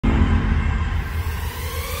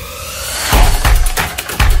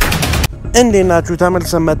እንዴናችሁ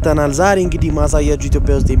ተመልሰን መጥተናል ዛሬ እንግዲህ ማሳያችሁ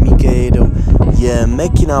ኢትዮጵያ ውስጥ የሚካሄደው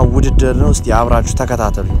የመኪና ውድድር ነው እስቲ አብራችሁ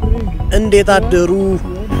ተከታተሉ እንዴት አደሩ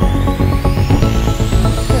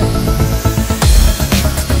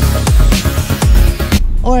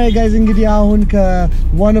Alright guys እንግዲህ አሁን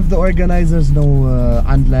one of the organizers ነው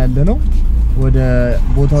አንድ ላይ ያለ ነው ወደ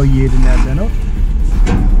ቦታው እየሄድን ያለ ነው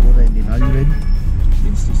Are you ready?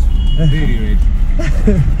 Yes, very ready.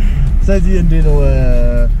 ስለዚህ እንዴ ነው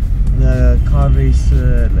the car race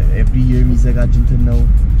every year የሚዘጋጅ እንትን ነው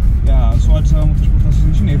Yeah, so Addis Ababa Motorsport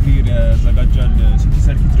Association every year ያዘጋጃል city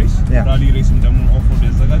circuit race, rally race and ደግሞ off-road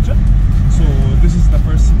ያዘጋጃል. So this is the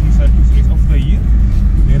first city circuit race of the year.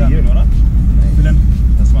 ሌላ ይኖራል ብለን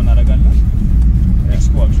ተስፋ እናደርጋለን.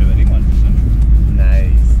 ኤክስፖ አብሸበሌ ማለት ነው.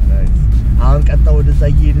 Nice. አሁን ቀጣው ወደዛ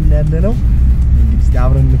እየሄድን ያለ ነው. እንግዲህ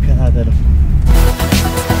አብረን እንከታተለው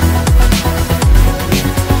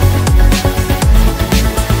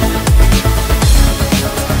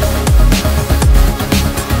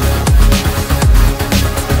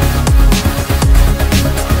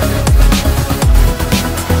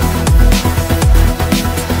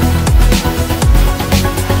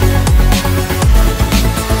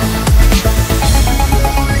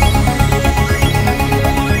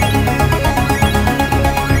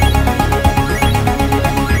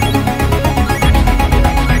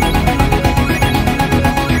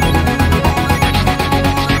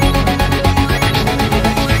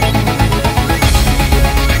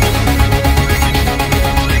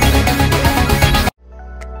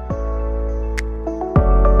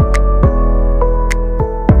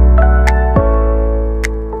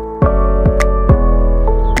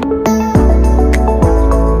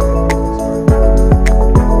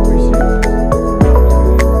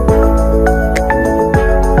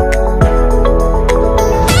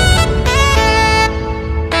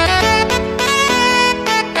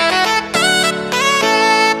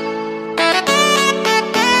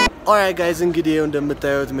Alright guys እንግዲህ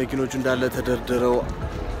እንደምታዩት መኪኖቹ እንዳለ ተደርድረው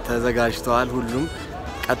ተዘጋጅተዋል ሁሉም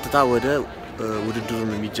ቀጥታ ወደ ውድድሩ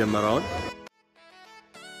ነው የሚጀመረው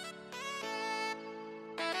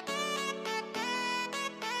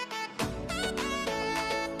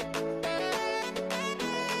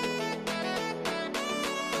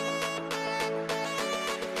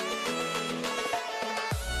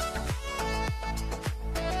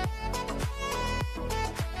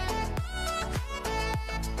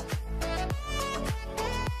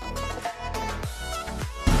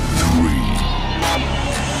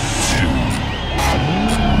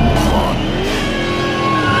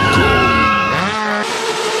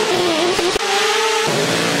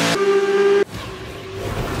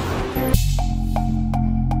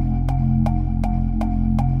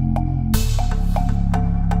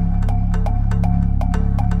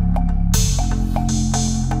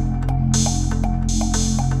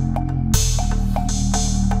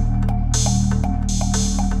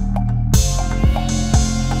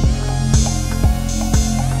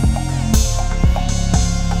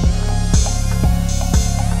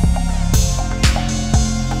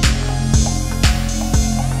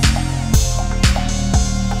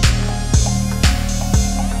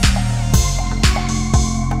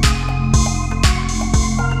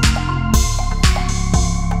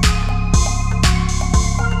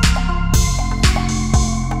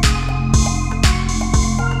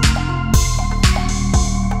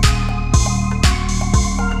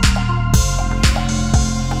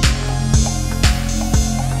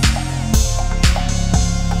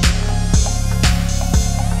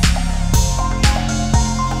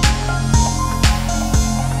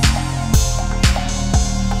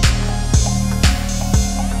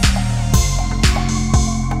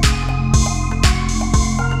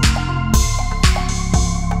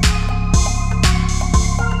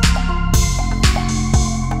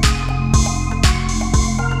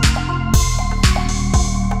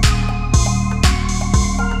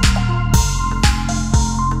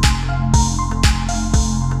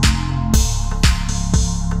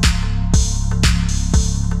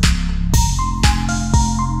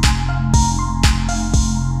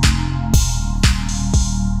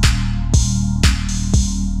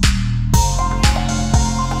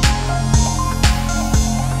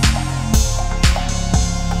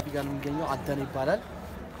አንተን ይባላል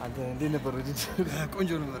አንተ እንዴ ነበር ወዲህ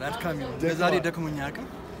ቆንጆ ነበር አድካሚ ነው ለዛሬ ደክሞኛ አቅም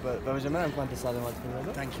በመጀመሪያ እንኳን ተሳለ ማለት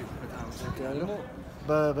ነው ታንክ ዩ በጣም ደግሞ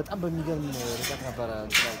በጣም በሚገርም ርቀት ነበር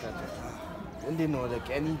አንተ እንዴ ነው ወደ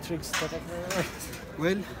ቀኒ ትሪክስ ተጠቅመህ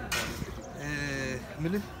ዌል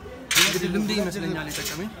ምን እንግዲህ ልምዴ ይመስለኛል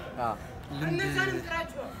የጠቀመኝ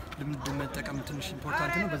ልምድ መጠቀም ትንሽ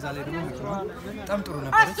ኢምፖርታንት ነው በዛ ላይ ደግሞ መኪናዋ በጣም ጥሩ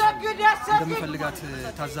ነበረች እንደምፈልጋት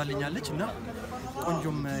ታዛልኛለች እና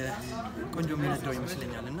ቆንጆም የነዳው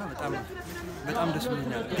ይመስለኛልና በጣም ደስ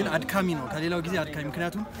ብሎኛል ግን አድካሚ ነው ከሌላው ጊዜ አድካሚ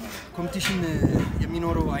ምክንያቱም ኮምፒቲሽን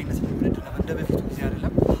የሚኖረው አይነት ውድድር ነበር እንደ በፊቱ ጊዜ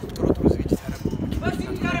አይደለም ጥሩ ዝግጅት ያደረጉ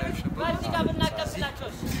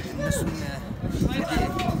እነሱን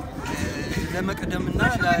ለመቀደምና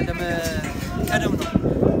ለመቀደም ነው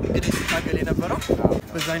እንግዲህ ታገል የነበረው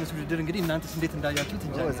በዛ አይነት ውድድር እንግዲህ እናንተስ እንዴት እንዳያችሁት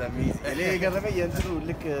እንጃ እኔ ገረመኝ የእንትኑ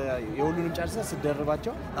ልክ የሁሉንም ጨርሰህ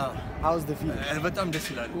ስትደርባቸው how's the feeling በጣም ደስ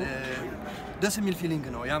ይላል ደስ የሚል ፊሊንግ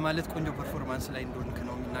ነው ያ ማለት ቆንጆ ፐርፎርማንስ ላይ እንደሆንክ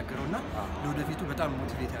ነው የሚናገረውና ለወደፊቱ በጣም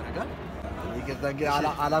ሞቲቬት ያደርጋል ይገዛኝ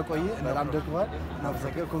አላቆየ በጣም ደክሟል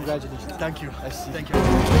ናፍሰከ ኮንግራቹሌሽንስ ታንክ ዩ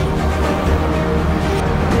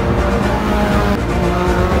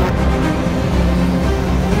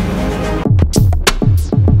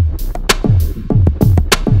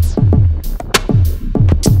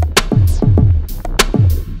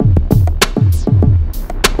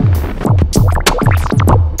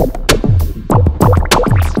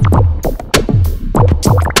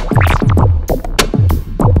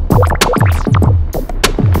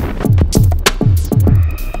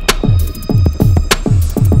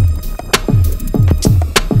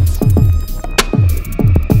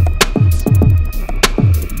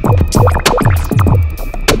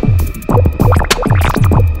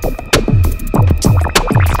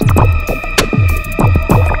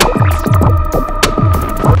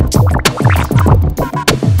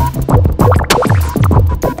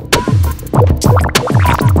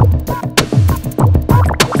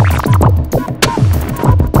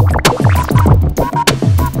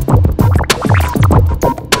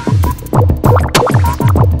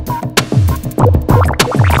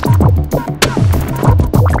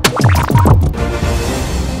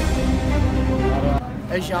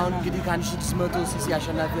አሁን እንግዲህ ካን 600 ሲሲ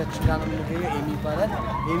አሸናፊያችን ጋር ነው የምንገኘው ኤሚ ይባላል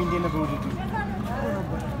ኤሚ እንዴት ነበር ውድድሩ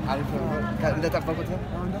አሪፍ እንደጠበቁት ነው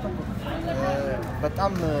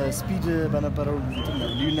በጣም ስፒድ በነበረው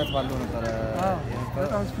ልዩነት ባለው ነበር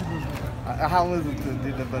በጣም ስፒድ how was it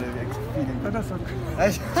did the feeling ተደሰትኩ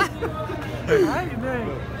አይ ነይ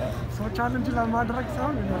ሶ ቻሌንጅ ለማድረግ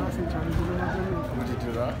ሳይሆን ለራሴ ቻሌንጅ ለማድረግ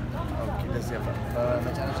ውድድሩ ኦኬ ደስ ያለው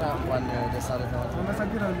መጨረሻ እንኳን ደስ አለ ተማት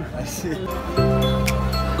አመሰግናለሁ እሺ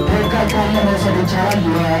በርካታና መሰለቻል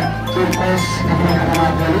የቱርኮስ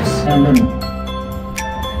ከተማበሉስ አለን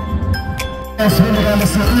አስፈልጋለ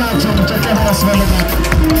ስለላቸው ተጨቀረ አስፈልጋለ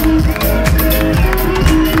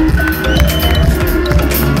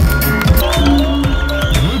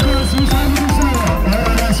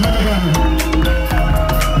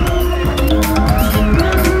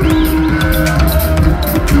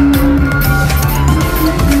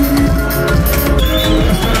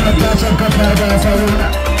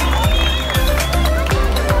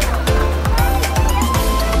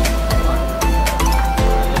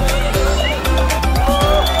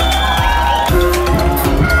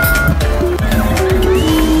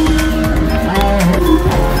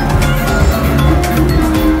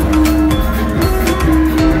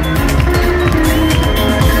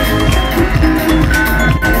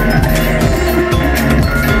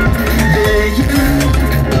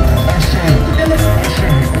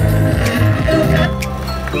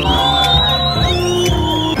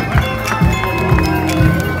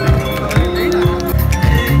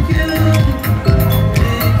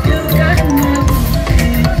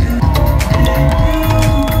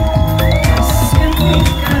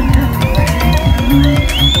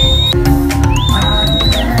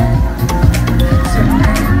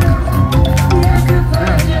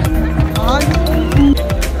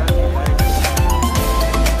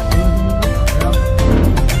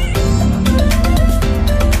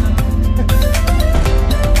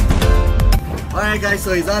guys,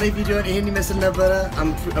 so it's our video and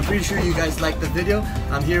I'm pretty sure you guys liked the video.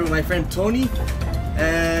 I'm here with my friend Tony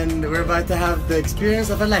and we're about to have the experience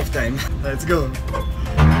of a lifetime. Let's go.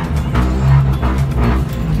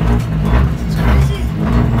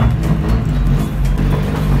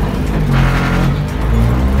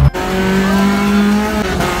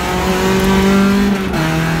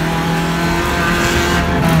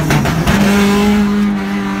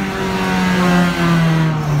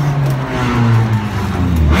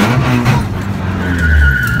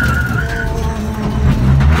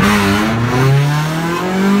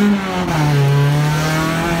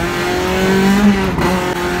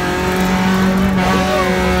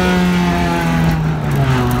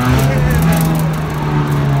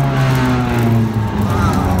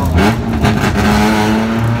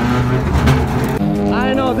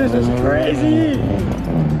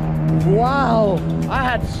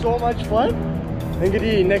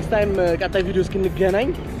 እንግዲህ next time ቀጣይ ቪዲዮ እስክንገናኝ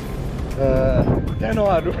ደህና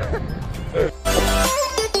ዋሉ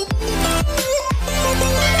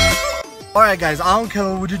Alright guys አሁን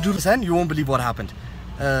ከውድድሩ ሰን you won't believe what happened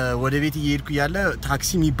ወደ ቤት እየሄድኩ ያለ ታክሲ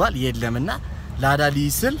የሚባል የለምና ላዳ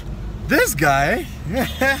ሊስል this guy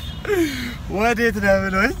ወዴት ነው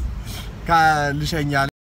ብሎኝ ካልሸኛል